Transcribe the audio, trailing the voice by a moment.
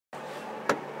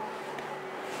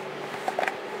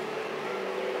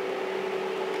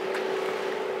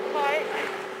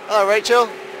Hello, Rachel.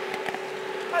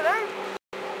 Hello.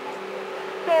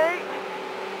 Sorry.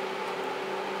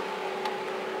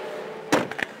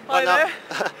 Hi there.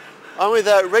 I'm with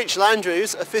Rachel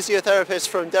Andrews, a physiotherapist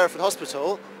from Derriford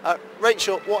Hospital.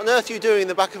 Rachel, what on earth are you doing in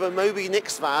the back of a Moby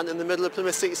Nix van in the middle of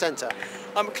Plymouth City Centre?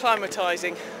 I'm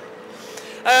acclimatising.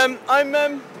 I'm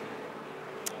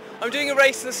doing a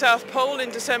race to the South Pole in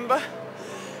December,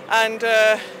 and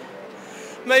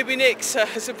Moby Nix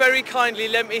has very kindly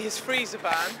lent me his freezer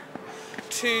van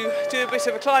to do a bit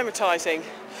of acclimatising.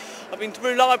 I've been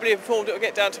reliably informed it will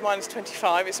get down to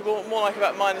 -25. It's more like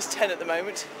about -10 at the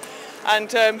moment,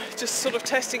 and just sort of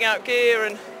testing out gear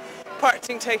and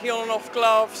practicing taking on and off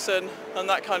gloves and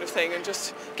that kind of thing, and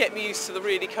just get me used to the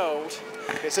really cold.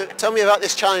 Okay, so tell me about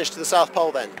this challenge to the South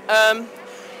Pole then.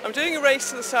 I'm doing a race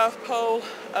to the South Pole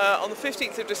on the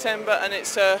 15th of December, and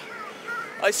it's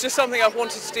just something I've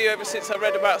wanted to do ever since I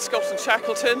read about Scott and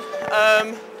Shackleton.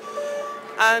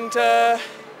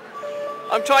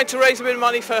 I'm trying to raise a bit of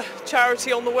money for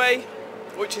charity on the way,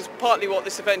 which is partly what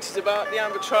this event is about. The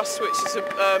Amber Trust, which is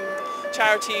a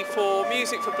charity for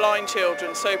music for blind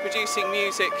children, so producing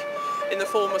music in the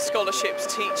form of scholarships,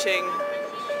 teaching,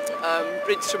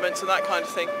 instruments and that kind of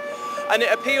thing. And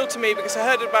it appealed to me because I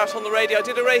heard about it on the radio. I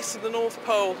did a race to the North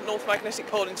Magnetic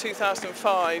Pole in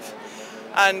 2005,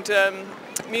 and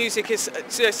music is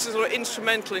just sort of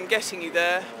instrumental in getting you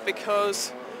there,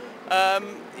 because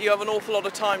you have an awful lot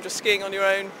of time just skiing on your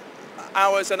own,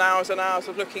 hours and hours and hours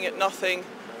of looking at nothing,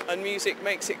 and music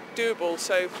makes it doable,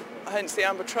 so hence the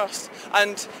Amber Trust.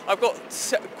 And I've got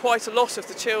quite a lot of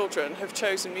the children have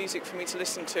chosen music for me to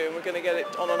listen to, and we're going to get it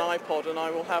on an iPod, and I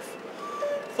will have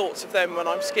thoughts of them when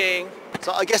I'm skiing.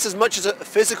 So I guess as much as a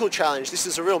physical challenge, this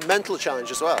is a real mental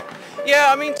challenge as well.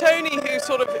 Yeah, I mean, Tony, who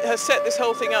sort of has set this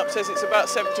whole thing up, says it's about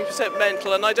 70%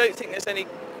 mental, and I don't think there's any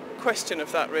question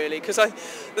of that really, because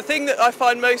the thing that I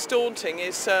find most daunting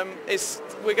is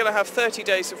we're going to have 30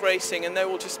 days of racing, and there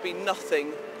will just be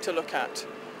nothing to look at,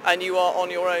 and you are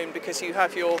on your own because you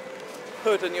have your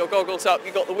hood and your goggles up,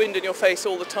 you've got the wind in your face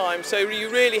all the time, so you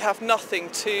really have nothing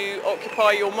to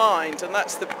occupy your mind, and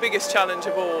that's the biggest challenge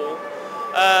of all.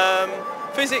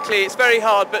 Physically it's very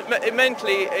hard, but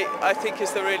mentally I think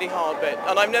is the really hard bit,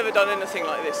 and I've never done anything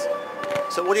like this.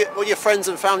 So what do your friends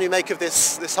and family make of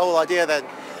this whole idea then?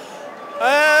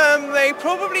 They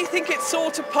probably think it's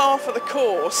sort of par for the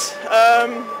course.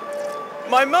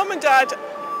 My mum and dad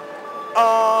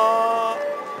are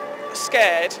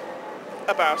scared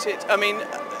about it. I mean,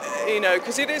 you know,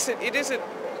 because it is a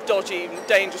dodgy,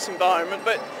 dangerous environment,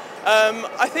 but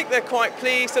I think they're quite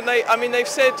pleased, and they've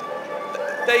said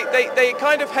they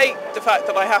kind of hate the fact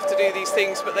that I have to do these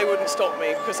things, but they wouldn't stop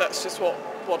me, because that's just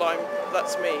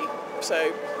that's me.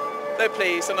 So they're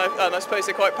pleased, and I suppose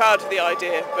they're quite proud of the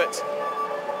idea, but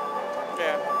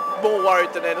yeah, more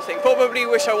worried than anything. Probably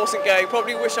wish I wasn't going.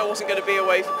 Probably wish I wasn't going to be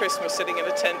away for Christmas, sitting in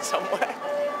a tent somewhere.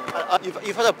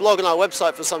 You've had a blog on our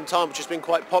website for some time, which has been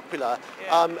quite popular.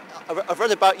 Yeah. I've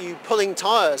read about you pulling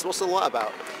tyres. What's all that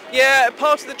about? Yeah,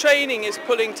 part of the training is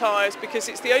pulling tyres, because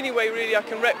it's the only way really I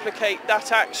can replicate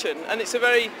that action, and it's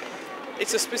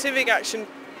a specific action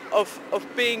of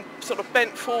being sort of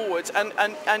bent forwards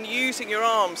and using your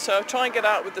arms. So I try and get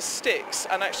out with the sticks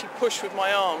and actually push with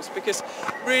my arms, because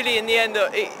really in the end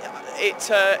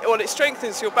it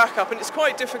strengthens your back up, and it's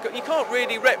quite difficult. You can't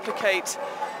really replicate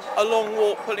a long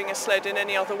walk pulling a sled in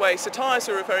any other way, so tyres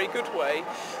are a very good way.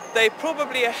 They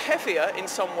probably are heavier in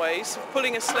some ways.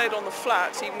 Pulling a sled on the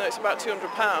flats, even though it's about 200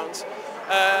 pounds,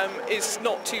 is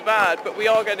not too bad, but we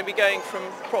are going to be going from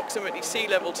approximately sea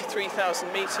level to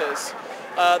 3,000 metres.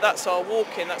 That's our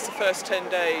walk-in, that's the first 10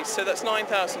 days, so that's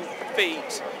 9,000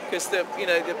 feet, because the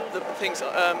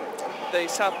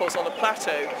South Pole's on a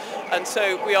plateau, and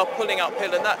so we are pulling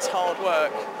uphill, and that's hard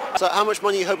work. So how much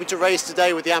money are you hoping to raise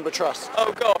today with the Amber Trust?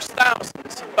 Oh gosh,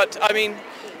 thousands, but I mean,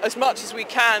 as much as we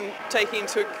can, taking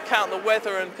into account the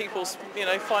weather and people's,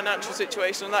 financial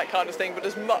situation and that kind of thing, but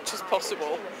as much as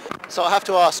possible. So I have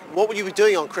to ask, what will you be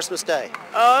doing on Christmas Day?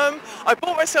 I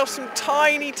bought myself some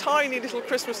tiny, tiny little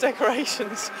Christmas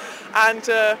decorations, and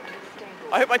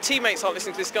I hope my teammates aren't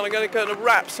listening to this. I'm going to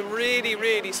wrap some really,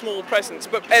 really small presents,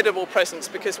 but edible presents,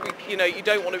 because you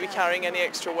don't want to be carrying any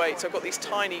extra weight. So I've got these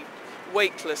tiny,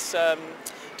 weightless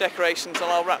decorations,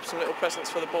 and I'll wrap some little presents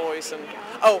for the boys.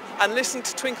 And listen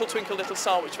to Twinkle Twinkle Little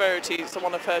Star, which Verity is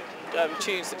one of her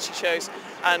tunes that she shows,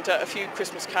 and a few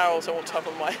Christmas carols I want to have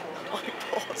on my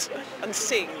iPod, and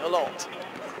sing a lot.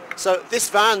 So this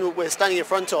van we're standing in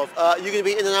front of, are you going to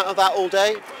be in and out of that all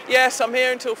day? Yes, I'm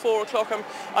here until 4 o'clock.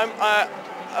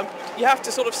 you have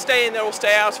to sort of stay in there or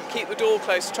stay out and keep the door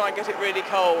closed to try and get it really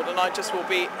cold, and I just will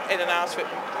be in and out of it,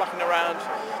 mucking around,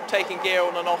 taking gear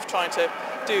on and off, trying to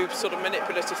do sort of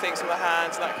manipulative things with the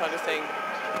hands and that kind of thing.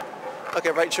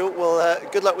 Okay, Rachel, well,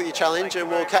 good luck with your challenge, and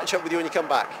we'll catch up with you when you come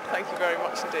back. Thank you very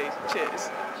much indeed. Cheers.